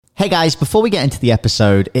Hey guys, before we get into the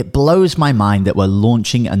episode, it blows my mind that we're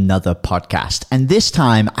launching another podcast. And this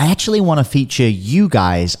time, I actually want to feature you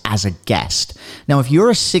guys as a guest. Now, if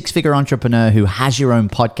you're a six-figure entrepreneur who has your own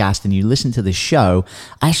podcast and you listen to this show,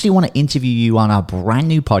 I actually want to interview you on our brand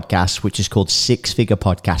new podcast, which is called Six Figure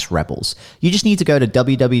Podcast Rebels. You just need to go to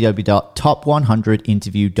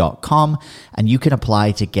www.top100interview.com and you can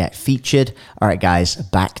apply to get featured. All right, guys,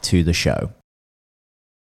 back to the show.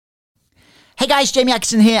 Hey guys, Jamie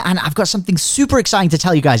Atkinson here, and I've got something super exciting to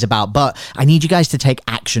tell you guys about, but I need you guys to take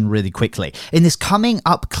action really quickly. In this coming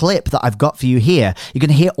up clip that I've got for you here, you're going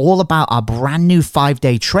to hear all about our brand new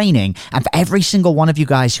 5-day training, and for every single one of you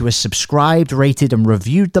guys who has subscribed, rated, and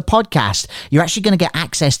reviewed the podcast, you're actually going to get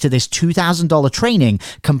access to this $2,000 training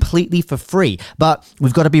completely for free. But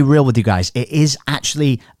we've got to be real with you guys. It is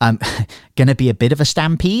actually going to be a bit of a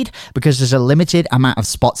stampede because there's a limited amount of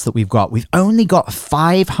spots that we've got. We've only got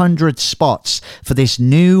 500 spots for this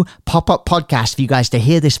new pop-up podcast for you guys to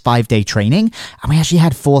hear this 5-day training. And we actually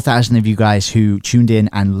had 4,000 of you guys who tuned in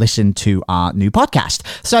and listened to our new podcast.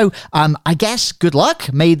 So I guess good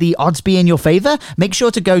luck. May the odds be in your favor. Make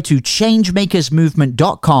sure to go to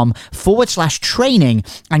changemakersmovement.com/training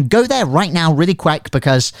and go there right now really quick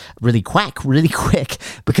because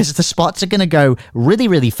the spots are going to go really,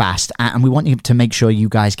 really fast. And we want you to make sure you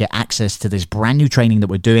guys get access to this brand new training that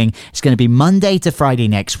we're doing. It's going to be Monday to Friday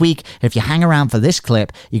next week. If you hang around for this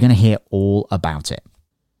clip, you're going to hear all about it.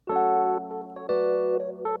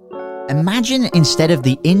 Imagine instead of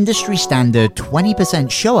the industry standard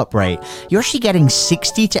 20% show up rate, you're actually getting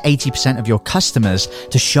 60 to 80% of your customers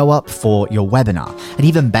to show up for your webinar. And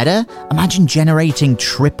even better, imagine generating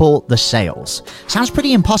triple the sales. Sounds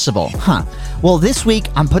pretty impossible, huh? Well, this week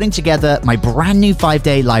I'm putting together my brand new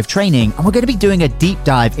 5-day live training, and we're going to be doing a deep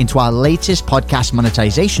dive into our latest podcast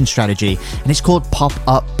monetization strategy, and it's called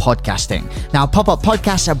Pop-Up Podcasting. Now, Pop-Up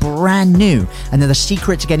Podcasts are brand new, and they're the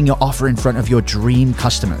secret to getting your offer in front of your dream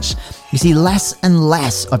customers. You see, less and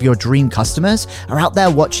less of your dream customers are out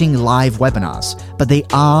there watching live webinars, but they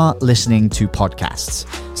are listening to podcasts.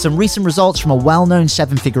 Some recent results from a well-known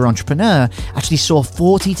 7-figure entrepreneur actually saw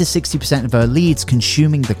 40 to 60% of her leads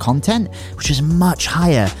consuming the content, which is much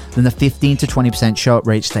higher than the 15 to 20% show-up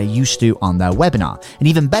rates they're used to on their webinar. And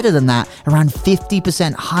even better than that, around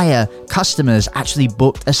 50% higher customers actually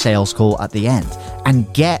booked a sales call at the end.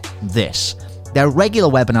 And get this. Their regular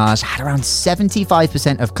webinars had around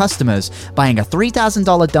 75% of customers buying a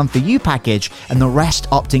 $3,000 done for you package and the rest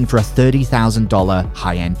opting for a $30,000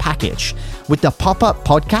 high-end package. With the pop-up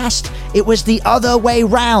podcast, it was the other way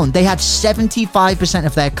round. They had 75%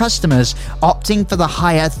 of their customers opting for the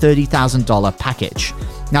higher $30,000 package.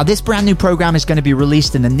 Now, this brand new program is going to be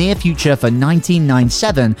released in the near future for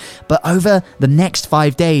 $19.97, but over the next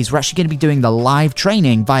 5 days, we're actually going to be doing the live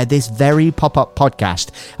training via this very pop-up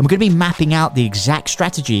podcast, and we're going to be mapping out the exact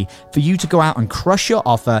strategy for you to go out and crush your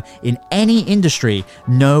offer in any industry,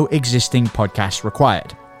 no existing podcast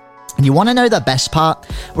required. And you want to know the best part?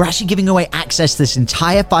 We're actually giving away access to this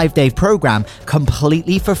entire 5-day program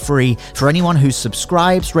completely for free for anyone who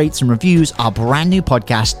subscribes, rates, and reviews our brand new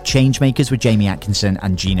podcast, Changemakers with Jamie Atkinson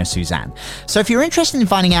and Gina Suzanne. So if you're interested in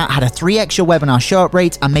finding out how to 3x your webinar show-up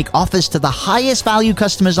rates and make offers to the highest value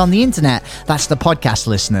customers on the internet, that's the podcast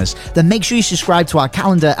listeners, then make sure you subscribe to our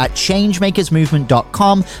calendar at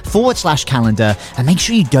changemakersmovement.com/calendar and make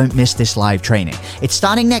sure you don't miss this live training. It's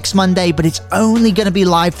starting next Monday, but it's only going to be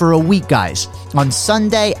live for a week, guys. On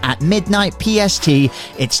Sunday at midnight PST,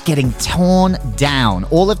 it's getting torn down.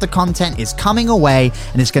 All of the content is coming away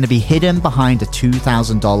and it's going to be hidden behind a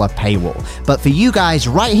 $2,000 paywall. But for you guys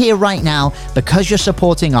right here, right now, because you're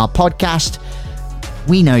supporting our podcast,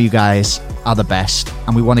 we know you guys are the best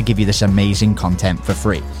and we want to give you this amazing content for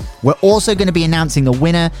free. We're also going to be announcing the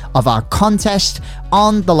winner of our contest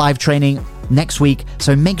on the live training next week,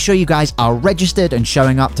 so make sure you guys are registered and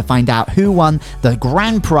showing up to find out who won the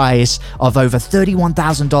grand prize of over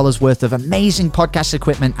 $31,000 worth of amazing podcast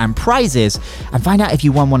equipment and prizes, and find out if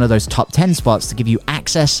you won one of those top 10 spots to give you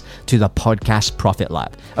access to the Podcast Profit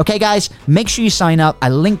Lab. Okay guys, make sure you sign up. A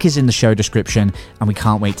link is in the show description, and we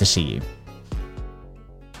can't wait to see you.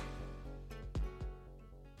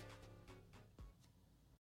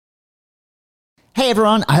 Hey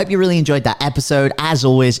everyone, I hope you really enjoyed that episode. As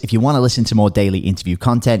always, if you want to listen to more daily interview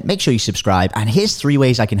content, make sure you subscribe. And here's 3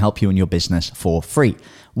 ways I can help you in your business for free.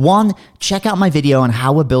 One, check out my video on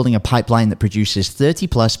how we're building a pipeline that produces 30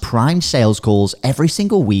 plus prime sales calls every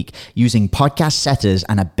single week using podcast setters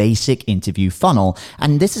and a basic interview funnel.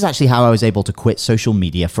 And this is actually how I was able to quit social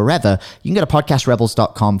media forever. You can go to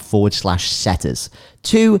podcastrebels.com/setters.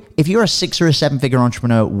 Two, if you're a 6 or a 7-figure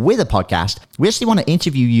entrepreneur with a podcast, we actually want to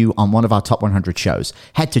interview you on one of our top 100 shows.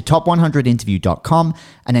 Head to top100interview.com.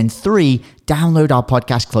 And then 3, download our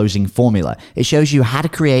podcast closing formula. It shows you how to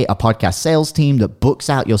create a podcast sales team that books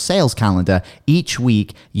out your sales calendar each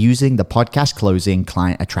week using the podcast closing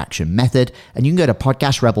client attraction method. And you can go to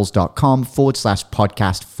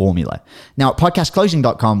podcastrebels.com/podcast formula. Now at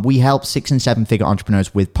podcastclosing.com, we help 6 and 7-figure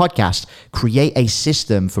entrepreneurs with podcasts create a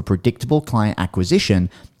system for predictable client acquisition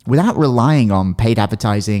without relying on paid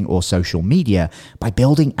advertising or social media by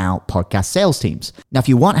building out podcast sales teams. Now, if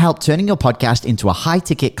you want help turning your podcast into a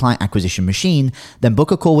high-ticket client acquisition machine, then book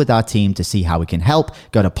a call with our team to see how we can help.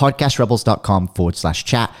 Go to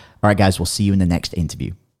podcastrebels.com/chat. All right, guys, we'll see you in the next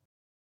interview.